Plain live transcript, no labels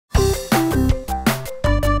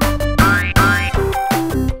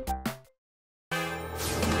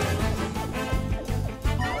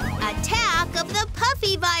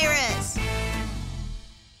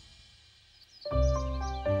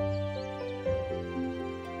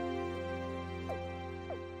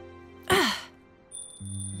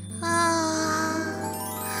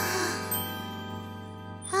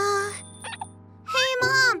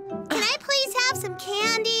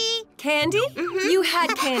candy? You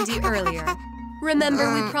had candy earlier.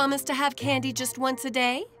 Remember we promised to have candy just once a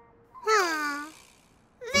day?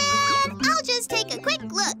 Then I'll just take a quick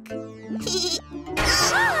look.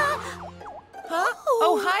 Huh?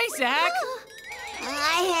 Oh, hi, Zach.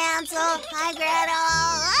 Hi, Hansel. Hi,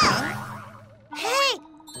 Gretel. Hey,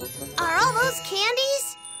 are all those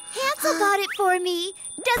candies? Hansel bought it for me.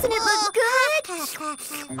 Doesn't it look good?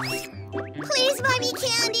 Please buy me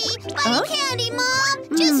candy. Buy me candy, Mom.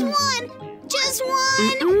 Just one. Just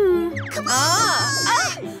one. Come on.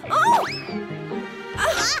 Oh.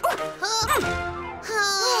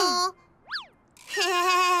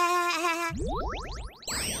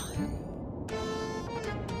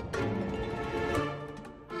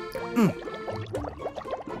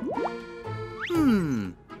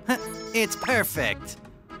 It's perfect.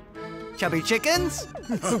 Chubby chickens?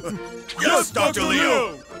 Yes, Dr.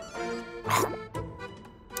 Leo!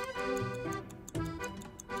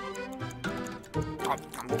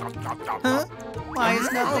 Huh? Why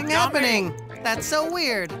is nothing happening? That's so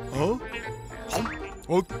weird. Huh?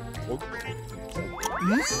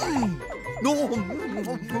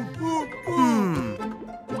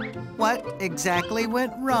 What exactly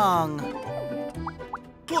went wrong?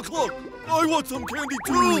 Look, look! I want some candy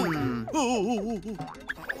too!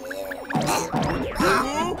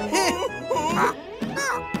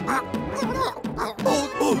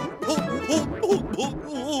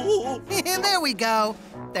 There we go.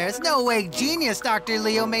 There's no way genius Dr.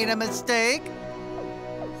 Leo made a mistake.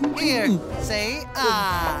 Here, say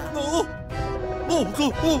ah. Look!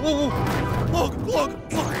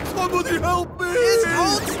 Somebody help me! Just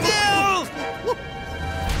hold still!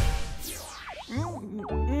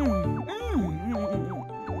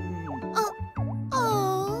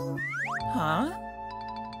 Oh. Huh?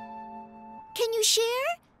 Can you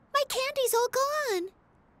share? My candy's all gone.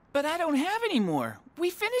 But I don't have any more. We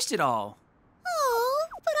finished it all. Oh,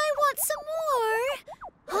 but I want some more.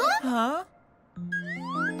 Huh? Huh?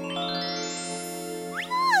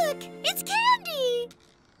 Look, it's candy.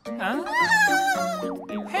 Huh?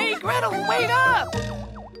 Hey, Gretel, wait up!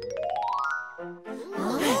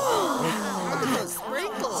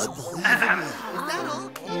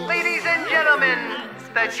 Ladies and gentlemen,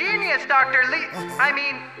 the genius Dr.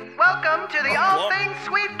 welcome to the All Things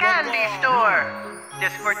Sweet Candy Store.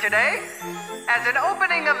 Just for today, as an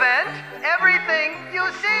opening event, everything you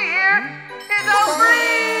see here is all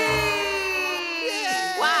free!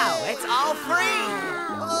 Wow, it's all free!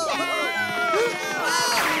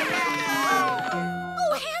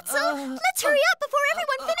 Oh, Hansel, let's hurry up before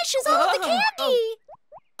everyone finishes all of the candy.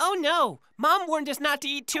 Oh no! Mom warned us not to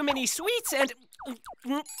eat too many sweets and...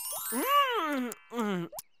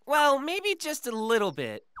 Well, maybe just a little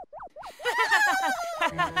bit.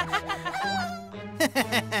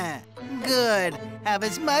 Good. Have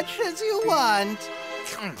as much as you want.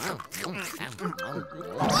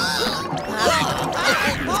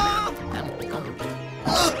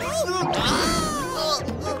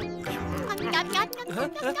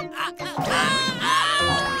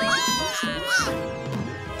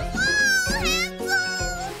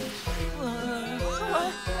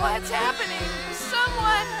 What's happening?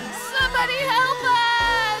 Somebody help us!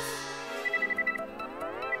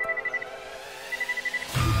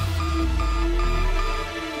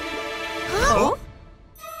 Huh?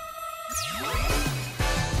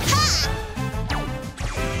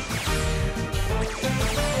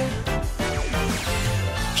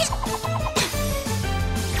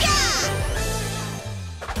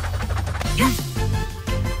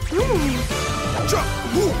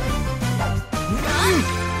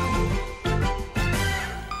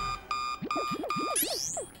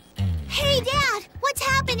 Hey, Dad, what's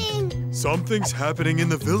happening? Something's happening in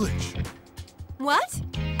the village. What?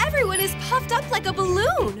 Everyone is puffed up like a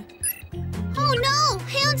balloon. Oh no,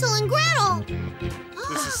 Hansel and Gretel!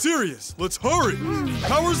 This is serious. Let's hurry.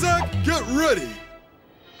 Power Zach, get ready.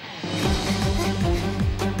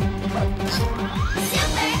 Super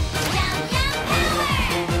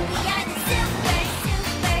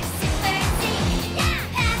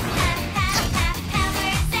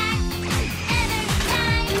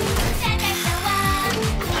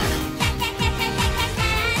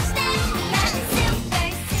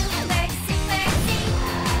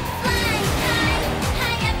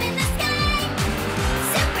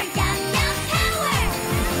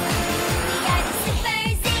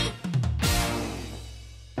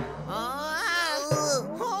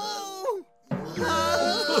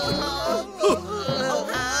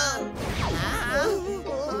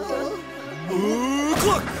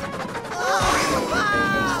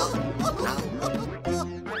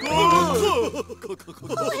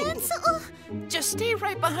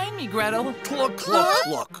right behind me, Gretel. Cluck, cluck,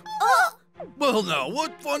 cluck. Well, now,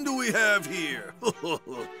 what fun do we have here? Stop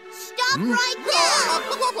right there!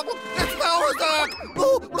 It's Power Zack!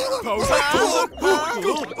 Power Zack!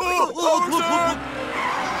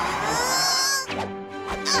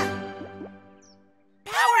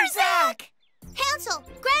 Power Zack! Hansel,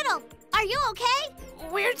 Gretel, are you okay?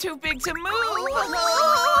 We're too big to move.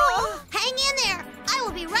 Hang in there. I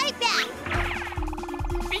will be right back.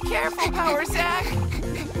 Be careful, Power Zack.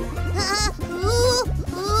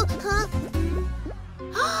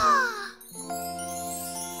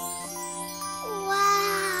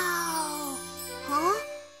 Wow. Huh?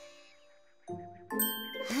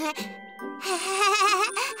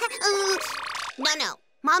 No.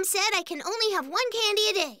 Mom said I can only have one candy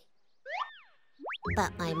a day.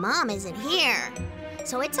 But my mom isn't here.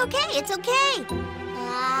 So it's okay, it's okay. No,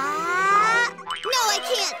 I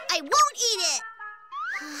can't. I won't eat it.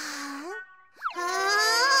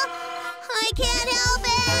 I can't help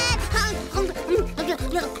it.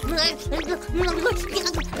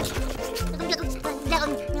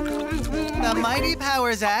 The mighty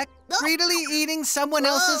Power Zack, greedily eating someone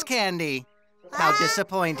else's candy. How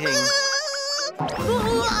disappointing.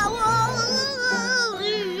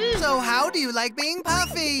 So how do you like being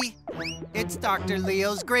puffy? It's Dr.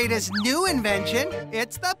 Leo's greatest new invention.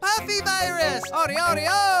 It's the Puffy virus. Ori, ori,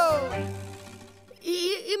 oh!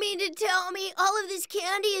 You mean to tell me all of this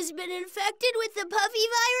candy has been infected with the Puffy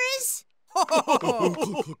virus?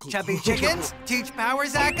 Chubby chickens, teach Power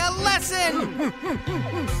Zack a lesson!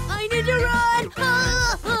 I need to run!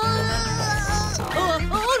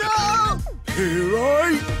 Oh no! Here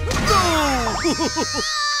I go!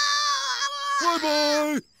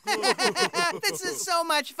 Bye-bye! This is so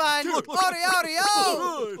much fun! Ori, ori,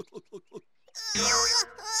 oh!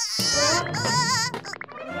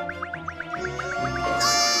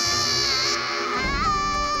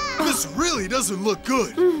 This really doesn't look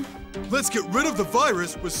good. Let's get rid of the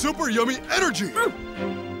virus with super yummy energy.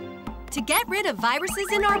 To get rid of viruses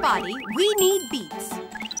in our body, we need beets.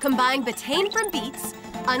 Combine betaine from beets,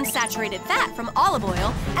 unsaturated fat from olive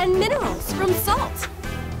oil, and minerals from salt.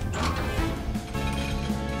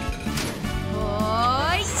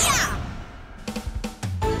 Oh, yeah!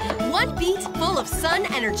 1 beet full of sun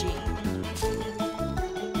energy.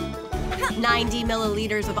 90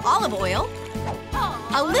 milliliters of olive oil.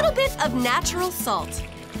 A little bit of natural salt.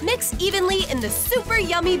 Mix evenly in the super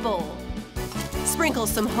yummy bowl. Sprinkle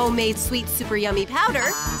some homemade sweet super yummy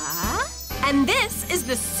powder. And this is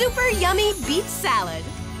the super yummy beet salad.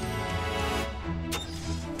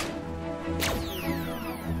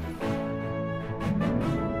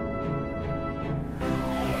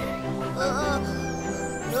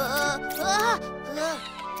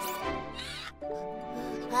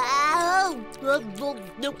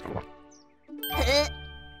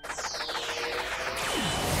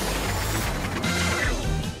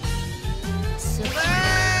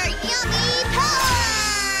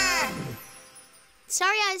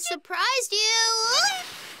 Sorry I surprised you.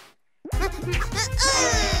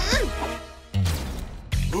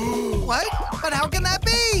 What? But how can that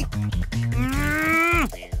be?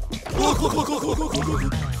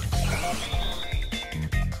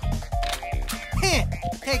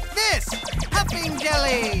 Take this! Puffing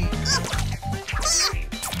jelly!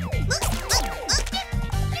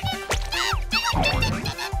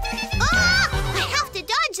 I have to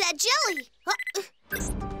dodge that jelly.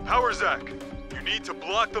 Power Zack, you need to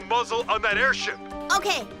block the muzzle on that airship.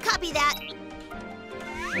 Okay, copy that.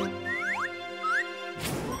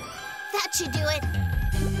 That should do it.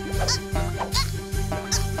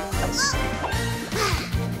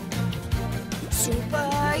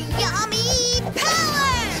 Super yummy power!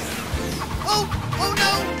 Oh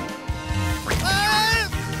no!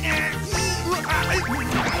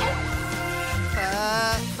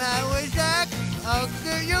 Power Zack, I'll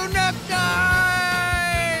see you next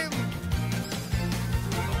time!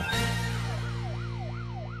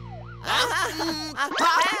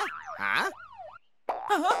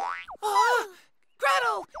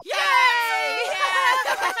 Gretel! Yay!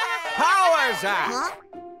 Power Zack!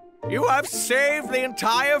 You have saved the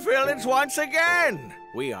entire village once again.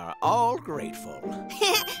 We are all grateful.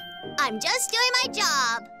 I'm just doing my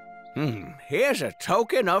job. Here's a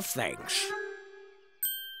token of thanks.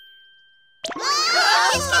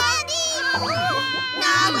 It's candy! No!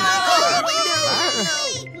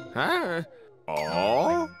 Huh?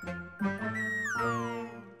 Oh?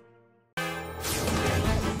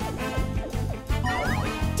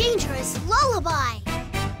 Dangerous lullaby.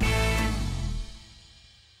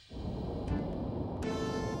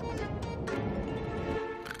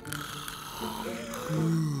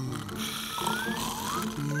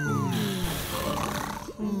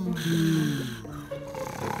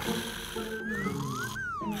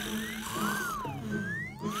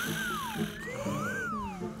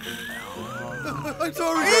 I'm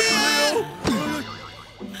sorry, Dr. Leo.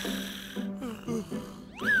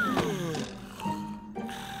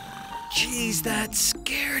 Jeez, that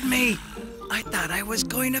scared me. I thought I was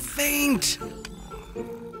going to faint. Oh.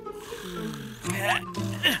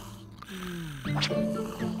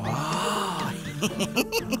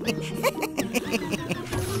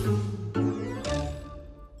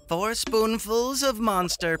 4 spoonfuls of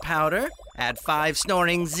monster powder. Add 5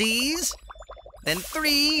 snoring Z's. Then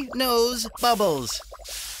 3 nose bubbles.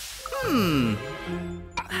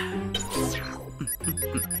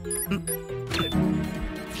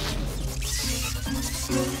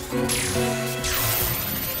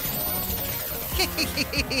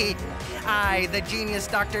 I, the genius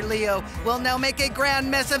Dr. Leo, will now make a grand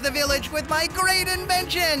mess of the village with my great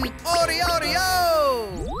invention! Ori, ori,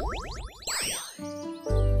 oh!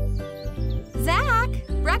 Zach,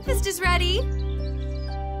 breakfast is ready.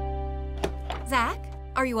 Zach,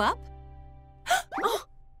 are you up?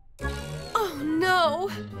 Oh, no.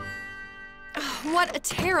 What a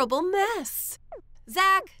terrible mess.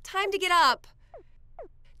 Zach, time to get up.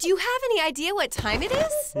 Do you have any idea what time it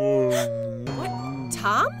is? What,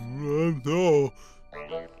 Tom? No.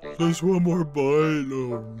 Just one more bite.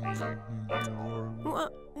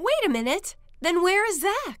 Wait a minute. Then where is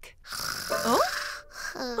Zach? Oh?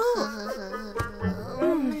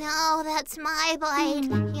 No, that's my bite.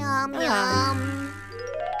 Yum, yum.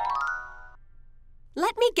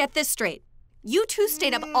 Let me get this straight. You two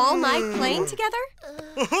stayed up all night playing together?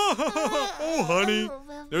 Oh, honey.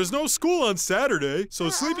 There's no school on Saturday,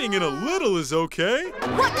 so sleeping in a little is okay.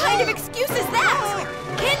 What kind of excuse is that?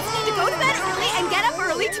 Kids need to go to bed early and get up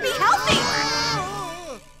early to be healthy.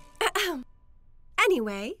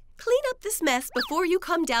 Anyway, clean up this mess before you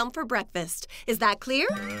come down for breakfast. Is that clear?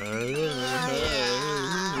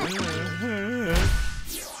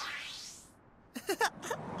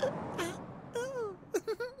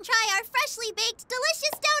 Try our freshly baked,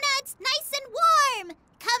 delicious donuts, nice and warm.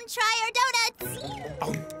 Come try our donuts.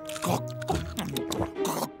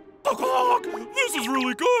 This is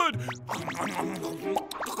really good.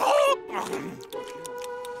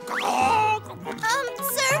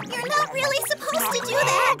 Sir, you're not really supposed to do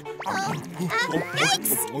that.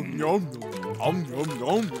 Yikes!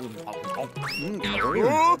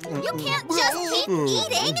 You can't just keep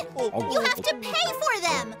eating. You have to pay for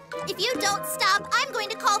them. If you don't stop, I'm going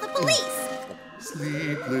to call the police.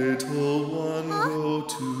 Sleep, little one, go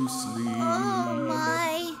to sleep. Oh,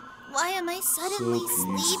 my. Why am I suddenly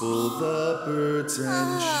So peaceful, the birds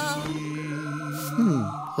and sheep.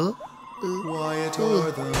 Quiet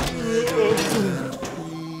are the meadows and trees.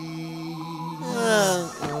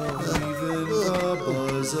 Even the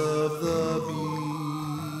buzz of the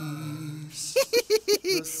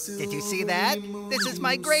bees. Did you see that? This is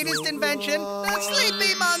my greatest invention, the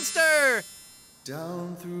Sleepy Monster!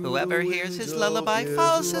 Whoever hears his lullaby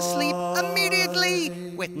falls asleep immediately,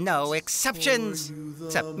 with no exceptions.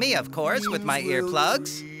 Except me, of course, with my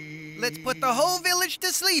earplugs. Let's put the whole village to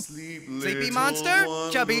sleep. Sleepy Monster,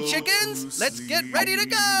 chubby chickens, let's get ready to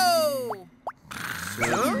go!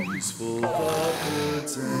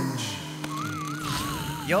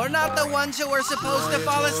 You're not the ones who are supposed to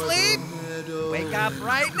fall asleep. Wake up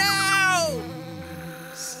right now!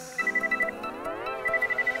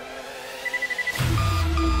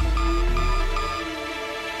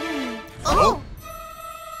 Oh!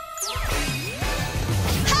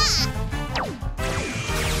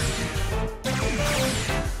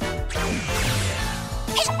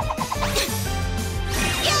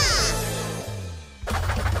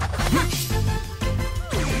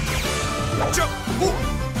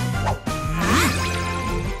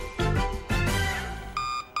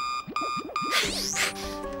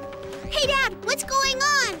 Hey, Dad, what's going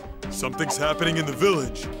on? Something's happening in the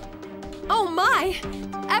village. Oh, my.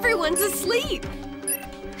 Everyone's asleep.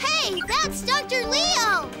 Hey, that's Dr.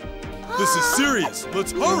 Leo! This is serious.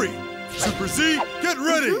 Let's hurry. Super Z, get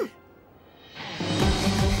ready.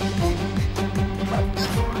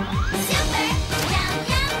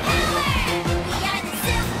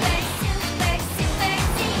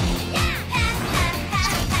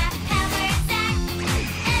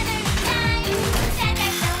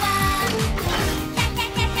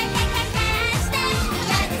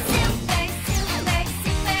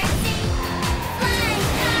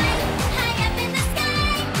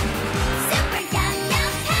 Super yum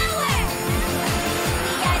yum power!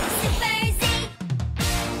 We are the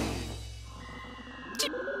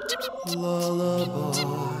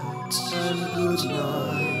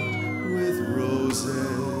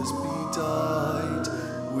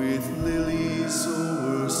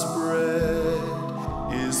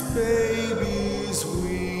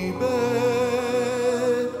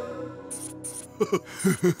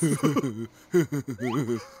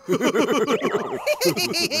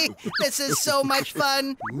This is so much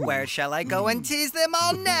fun. Where shall I go and tease them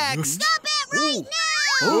all next? Stop it right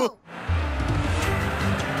now!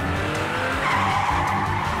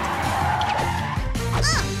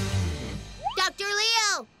 Dr.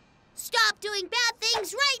 Leo, stop doing bad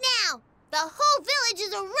things right now. The whole village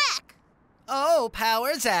is a wreck. Oh,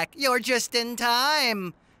 Power Zack, you're just in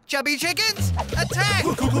time. Chubby chickens, attack!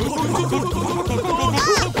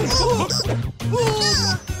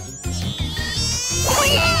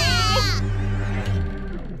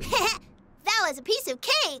 That was a piece of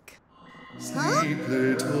cake. Sleep,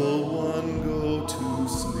 little one, go to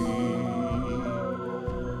sleep.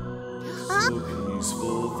 So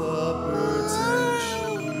peaceful the birds and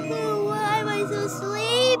sheep. Why am I so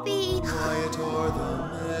sleepy? Quiet are the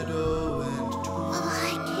meadow and trees. I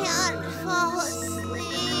can't fall asleep.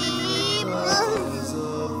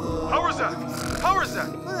 Power Zack! Power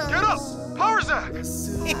Zack! Get up! Power Zack!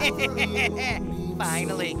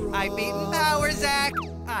 Finally, I've beaten Power Zack.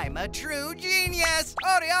 I'm a true genius.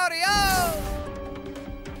 Ori-ori-o!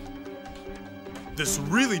 This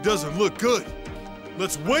really doesn't look good.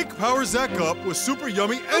 Let's wake Power Zack up with super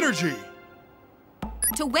yummy energy.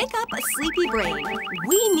 To wake up a sleepy brain,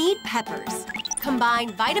 we need peppers.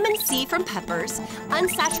 Combine vitamin C from peppers,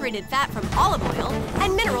 unsaturated fat from olive oil,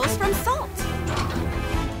 and minerals from salt.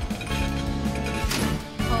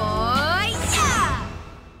 Oh, yeah!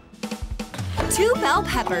 2 bell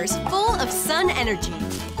peppers full of sun energy.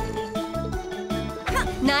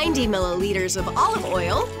 90 milliliters of olive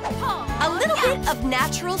oil. A little bit of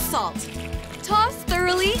natural salt. Toss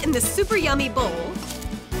thoroughly in the super yummy bowl.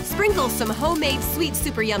 Sprinkle some homemade sweet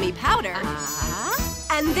super yummy powder.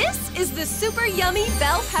 And this is the super yummy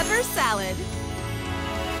bell pepper salad.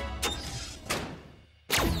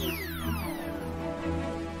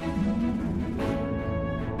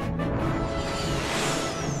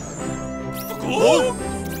 Oh!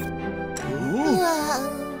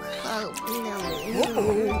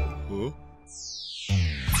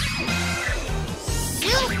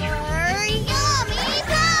 Super yummy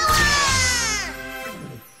power!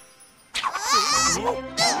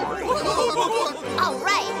 All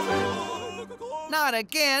right. Not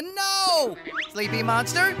again, no! Sleepy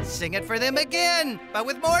Monster, sing it for them again, but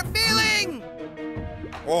with more feeling!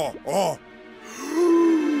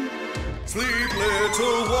 Sleep,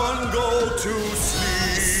 little one, go to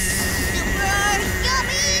sleep. Super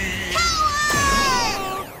yummy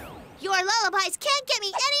power! Your lullabies can't get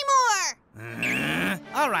me anymore.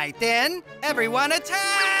 All right then, everyone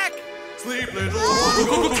attack! Sleep, little one,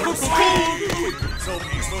 go to sleep. So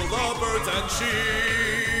peaceful the birds and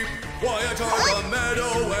sheep. Quiet are the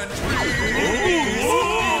meadow and trees.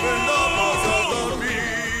 Even the buzz of the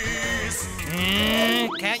bees.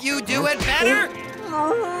 Can't you do it better?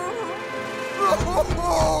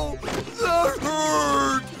 That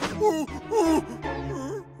hurt!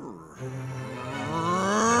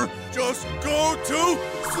 Just go to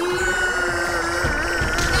sleep!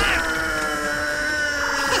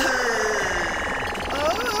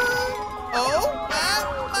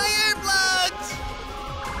 My earplugs!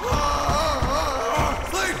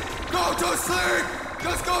 Sleep! Go to sleep!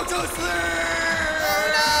 Just go to sleep! Oh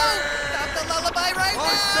no! Stop the lullaby right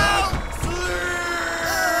now!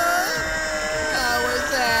 Power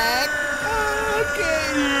Zack! Okay,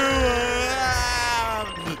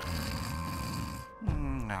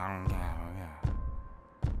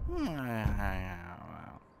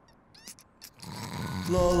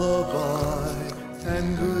 Lullaby and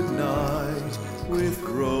good night, with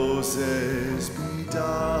roses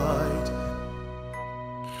bedight.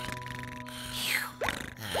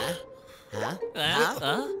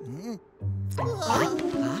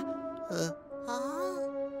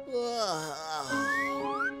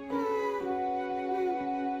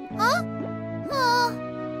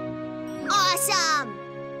 Awesome!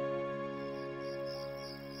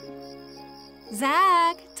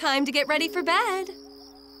 Zack, time to get ready for bed.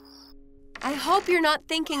 I hope you're not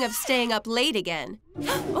thinking of staying up late again.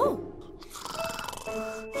 Oh.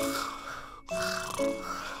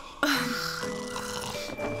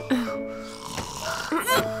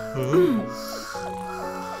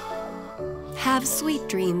 Have sweet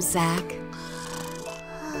dreams, Zack.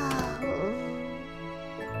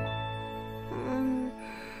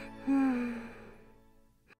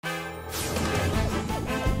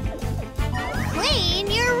 Clean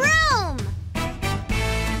your room!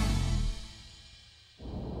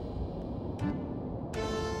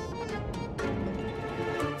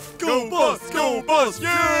 Go Bus! Go Bus!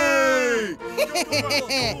 Yay!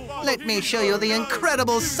 Let me show you the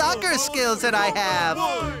incredible soccer skills that I have.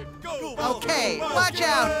 Okay, watch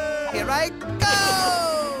out. Here I go!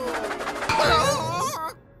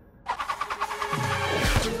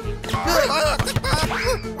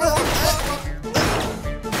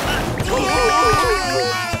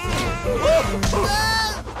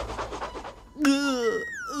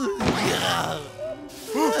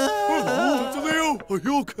 Leo, are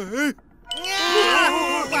you okay?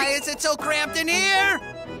 Why is it so cramped in here?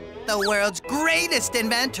 The world's greatest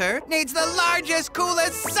inventor needs the largest,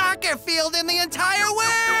 coolest soccer field in the entire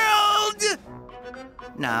world!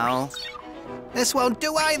 No, this won't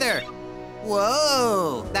do either.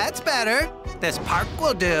 Whoa, that's better. This park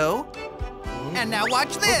will do. And now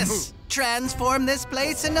watch this. Transform this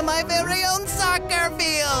place into my very own soccer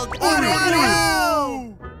field.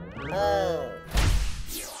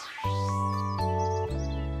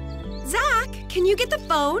 Zach, can you get the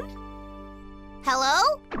phone?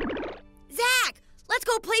 Hello? Zach, let's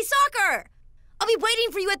go play soccer. I'll be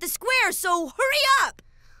waiting for you at the square, so hurry up.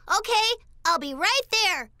 Okay, I'll be right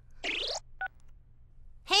there.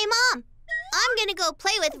 Hey, Mom, I'm gonna go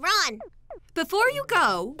play with Ron. Before you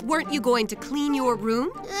go, weren't you going to clean your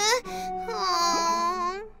room?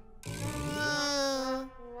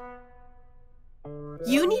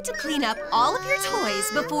 You need to clean up all of your toys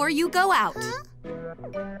before you go out.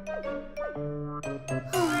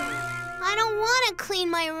 I don't want to clean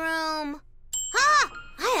my room. Ah,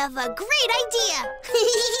 I have a great idea.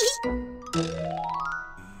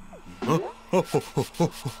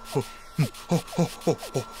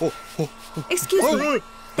 Excuse me.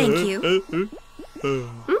 Thank you.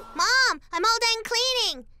 Mom, I'm all done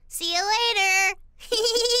cleaning. See you later.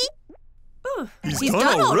 He's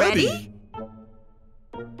done already?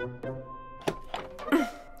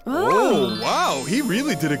 Oh, wow. He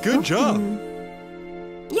really did a good job.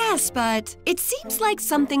 Yes, but it seems like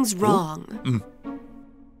something's wrong.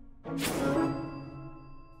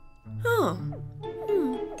 Oh.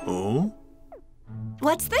 Oh?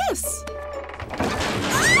 What's this?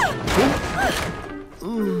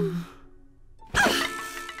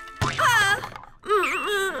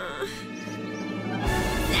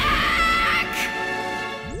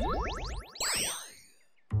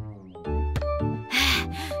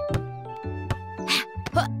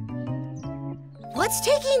 What's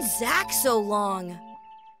taking Zach so long?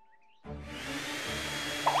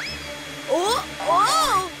 Oh!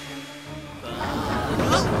 Oh!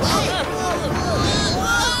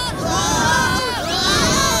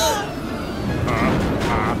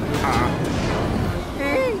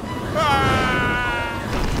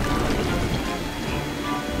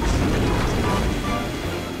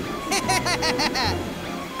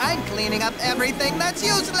 I'm cleaning up everything that's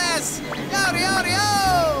useless! Yori, yori, yo!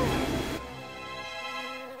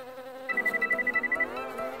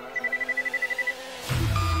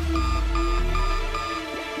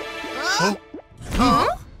 Huh?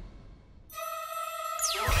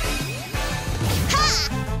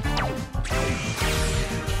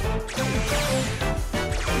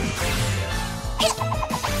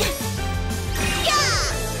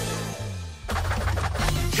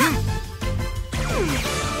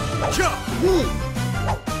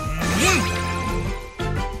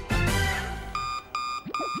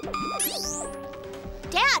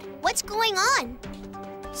 Dad, what's going on?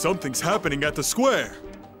 Something's happening at the square.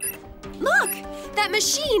 Look! That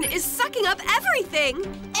machine is sucking up everything!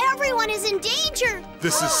 Everyone is in danger!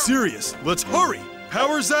 This is serious. Let's hurry.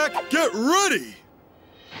 Power Zach, get ready!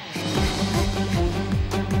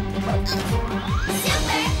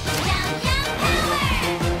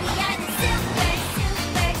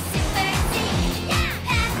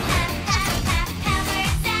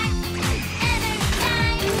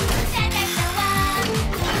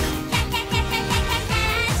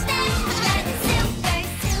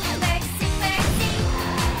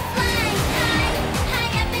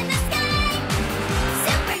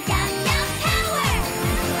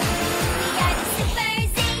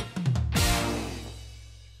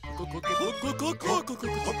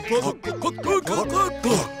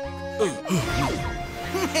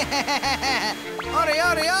 Ori,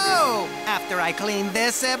 ori, oh! After I clean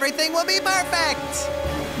this, everything will be perfect!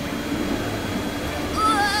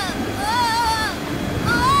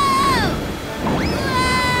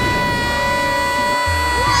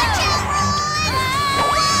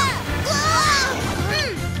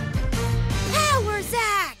 Power,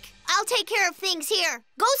 Zach! I'll take care of things here.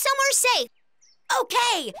 Go somewhere safe.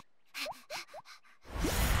 Okay!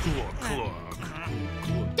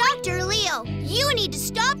 Dr. Leo, you need to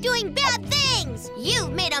stop doing bad things!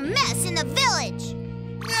 You've made a mess in the village!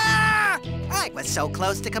 Ah! I was so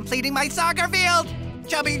close to completing my soccer field!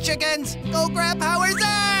 Chubby chickens, go grab Power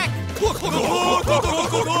Zach!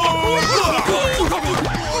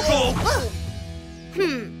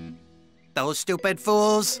 Those stupid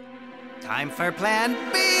fools. Time for Plan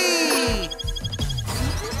B!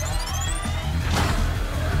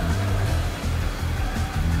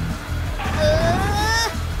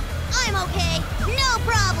 I'm okay. No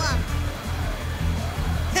problem.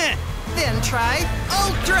 Then try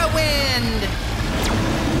Ultra Wind!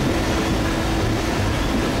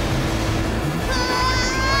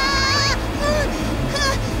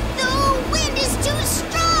 The wind is too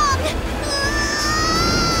strong.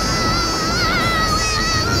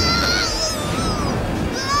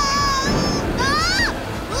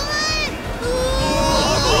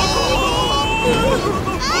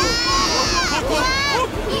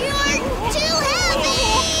 You're too heavy.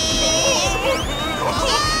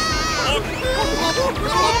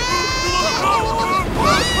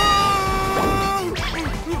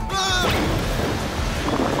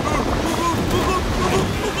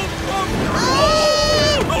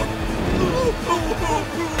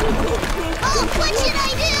 Oh, what should I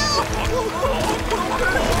do?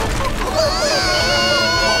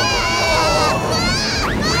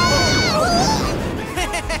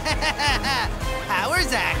 Power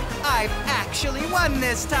Zach, I've actually won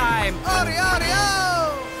this time! Ori, ori,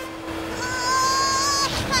 oh!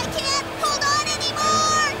 I can't hold on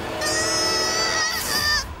anymore.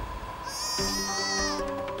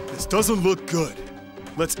 This doesn't look good.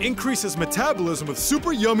 Let's increase his metabolism with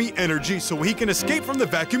super yummy energy so he can escape from the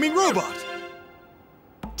vacuuming robot.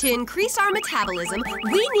 To increase our metabolism,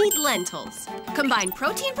 we need lentils. Combine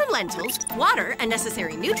protein from lentils, water and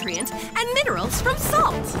necessary nutrients, and minerals from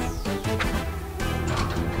salt.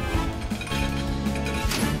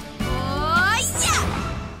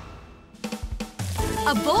 Yeah!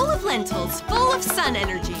 A bowl of lentils full of sun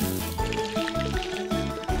energy.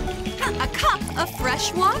 A cup of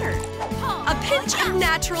fresh water. A pinch of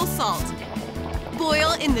natural salt.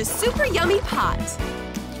 Boil in the super yummy pot.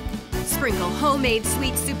 Sprinkle homemade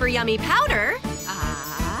sweet super yummy powder.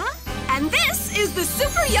 And this is the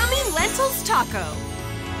super yummy lentils taco.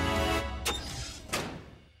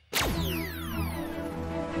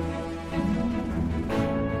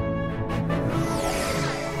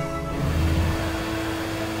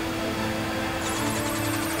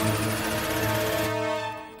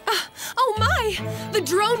 Oh my! The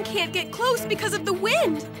drone can't get close because of the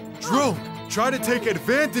wind. Drone, try to take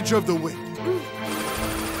advantage of the wind.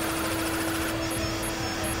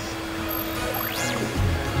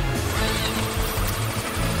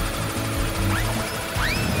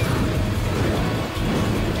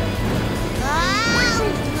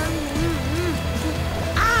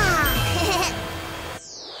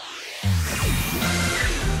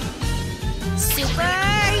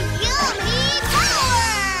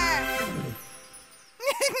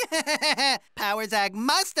 Power Zag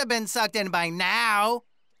must have been sucked in by now.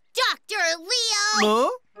 Dr.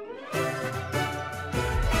 Leo!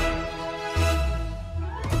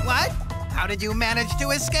 What? How did you manage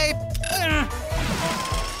to escape?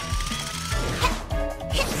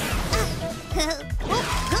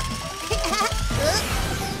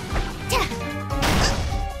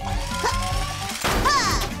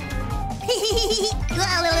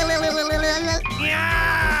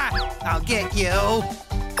 Yeah! I'll get you.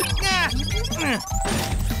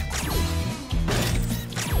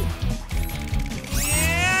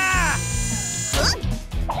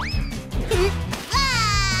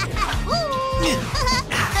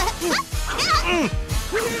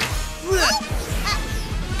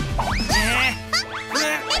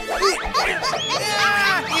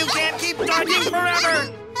 You can't keep dodging forever!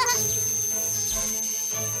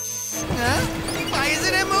 Huh? Why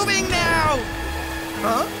isn't it moving now?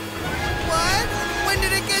 Huh? What? When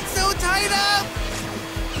did it get so tied up?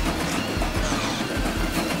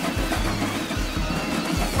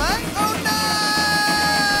 What? Oh no!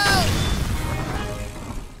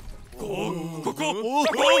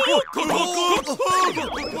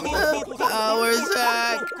 Power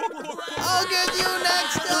Zach! I'll get you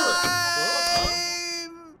next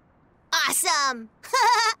time! Awesome!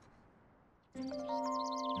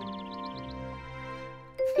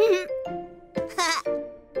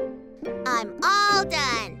 I'm all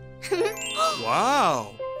done.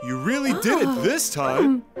 Wow, you really did it this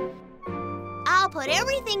time. I'll put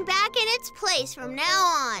everything back in its place from now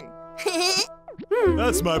on.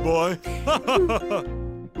 That's my boy.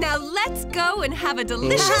 Now let's go and have a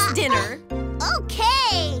delicious dinner.